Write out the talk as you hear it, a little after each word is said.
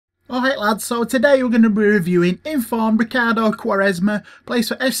Alright lads, so today we're going to be reviewing Inform Ricardo Quaresma, plays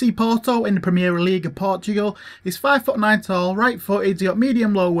for FC Porto in the Premier League of Portugal. He's 5'9" tall, right footed, he's got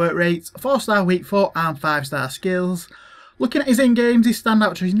medium low work rates, 4-star weak foot and 5-star skills. Looking at his in-games, he stand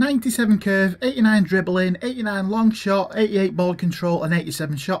out to his 97 curve, 89 dribbling, 89 long shot, 88 ball control and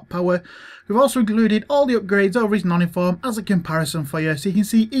 87 shot power. We've also included all the upgrades over his non-inform as a comparison for you, so you can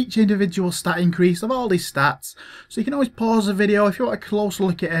see each individual stat increase of all these stats. So you can always pause the video if you want a closer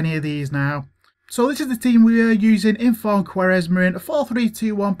look at any of these now. So this is the team we are using Inform Quaresma in, a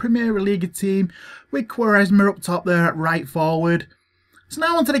 4-3-2-1 Premier League team with Quaresma up top there at right forward. So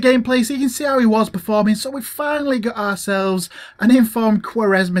now onto the gameplay, so you can see how he was performing. So we've finally got ourselves an Inform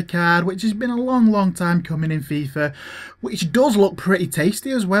Quaresma card, which has been a long time coming in FIFA, which does look pretty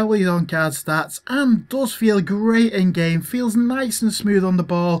tasty as well with his on-card stats, and does feel great in game, feels nice and smooth on the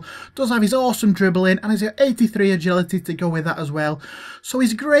ball, does have his awesome dribbling, and he's got 83 agility to go with that as well. So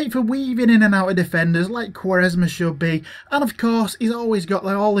he's great for weaving in and out of defenders like Quaresma should be, and of course he's always got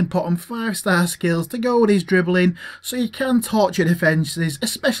the all-important 5-star skills to go with his dribbling, so you can torture defences,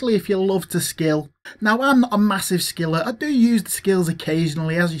 especially if you love to skill. Now, I'm not a massive skiller. I do use the skills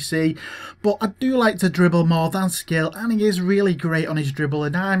occasionally, as you see, but I do like to dribble more than skill, and he is really great on his dribble,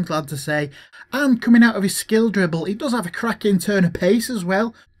 and I'm glad to say. And coming out of his skill dribble, he does have a cracking turn of pace as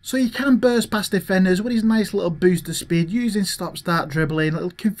well, so you can burst past defenders with his nice little boost of speed using stop-start dribbling.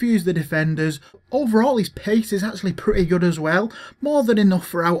 It'll confuse the defenders. Overall, his pace is actually pretty good as well, more than enough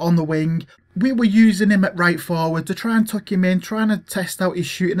for out on the wing. We were using him at right forward to try and tuck him in, trying to test out his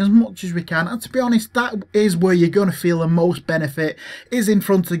shooting as much as we can. And to be honest, that is where you're going to feel the most benefit, is in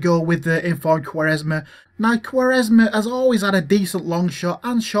front of goal with the Inform Quaresma. Now, Quaresma has always had a decent long shot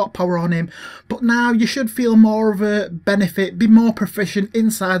and shot power on him, but now you should feel more of a benefit, be more proficient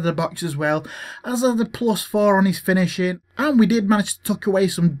inside the box as well, as are the +4 on his finishing. And we did manage to tuck away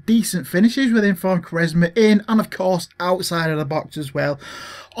some decent finishes with Inform Quaresma in, and of course outside of the box as well.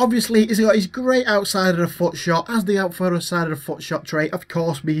 Obviously, he's got his great outside of the foot shot, as the outside of the foot shot trait, of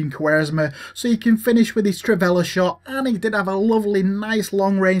course, being Quaresma. So you can finish with his Trivela shot, and he did have a lovely, nice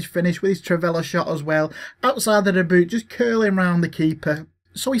long range finish with his Trivela shot as well, outside of the boot, just curling around the keeper.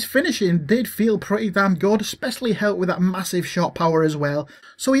 So his finishing did feel pretty damn good, especially helped with that massive shot power as well.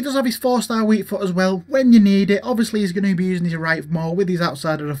 So he does have his 4-star weak foot as well when you need it. Obviously he's going to be using his right more with his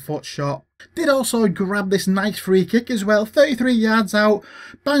outside of the foot shot. Did also grab this nice free kick as well, 33 yards out,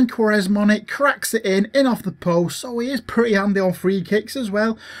 bang Quaresma on it, cracks it in off the post, so he is pretty handy on free kicks as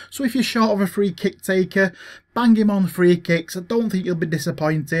well. So if you're short of a free kick taker, bang him on free kicks, I don't think you'll be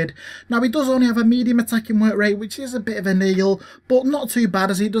disappointed. Now he does only have a medium attacking work rate, which is a bit of a niggle, but not too bad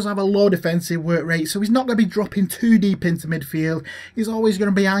as he does have a low defensive work rate, so he's not going to be dropping too deep into midfield. He's always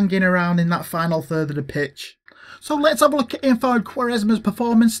going to be hanging around in that final third of the pitch. So let's have a look at Inform Quaresma's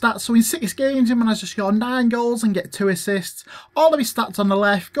performance stats. So in 6 games, he managed to score 9 goals and get 2 assists. All of his stats on the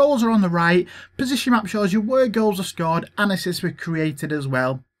left, goals are on the right. Position map shows you where goals are scored and assists were created as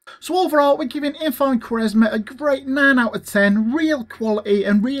well. So overall, we're giving Inform Quaresma a great 9 out of 10. Real quality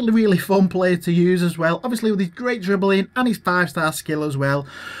and really fun player to use as well. Obviously with his great dribbling and his 5-star skill as well.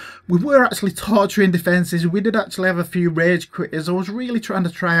 We were actually torturing defences. We did actually have a few rage quitters. I was really trying to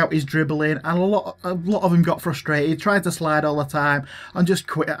try out his dribbling, and a lot of them got frustrated, tried to slide all the time and just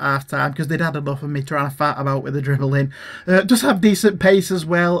quit at half time because they'd had enough of me trying to fight about with the dribbling. Does have decent pace as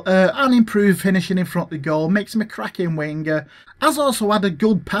well, and improved finishing in front of the goal, makes him a cracking winger. Has also had a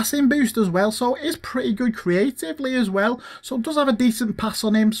good passing boost as well, so it is pretty good creatively as well. So does have a decent pass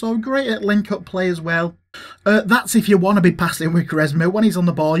on him, so great at link-up play as well. That's if you want to be passing with Quaresma. When he's on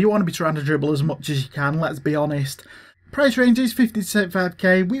the ball, you want to be trying to dribble as much as you can, let's be honest. Price range is 50 to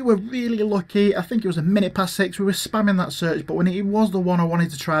 75k. We were really lucky. I think it was a minute past 6. We were spamming that search, but when it was the one I wanted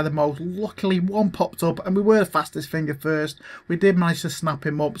to try the most, luckily one popped up and we were the fastest finger first. We did manage to snap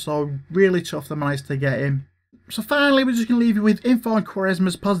him up, so really tough to manage to get him. So finally, we're just going to leave you with Inform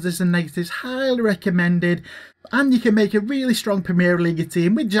Quaresma's positives and negatives. Highly recommended. And you can make a really strong Premier League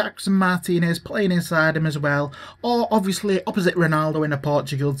team with Jackson Martinez playing inside him as well. Or obviously opposite Ronaldo in a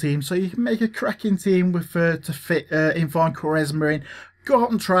Portugal team. So you can make a cracking team with to fit Inform Quaresma in. Go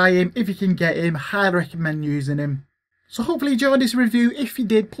out and try him if you can get him. Highly recommend using him. So hopefully you enjoyed this review. If you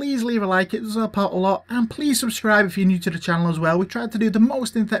did, please leave a like, it does help out a lot. And please subscribe if you're new to the channel as well. We try to do the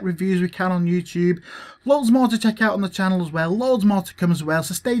most in-depth reviews we can on YouTube. Loads more to check out on the channel as well. Loads more to come as well,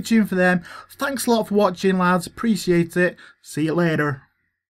 so stay tuned for them. Thanks a lot for watching lads, appreciate it. See you later.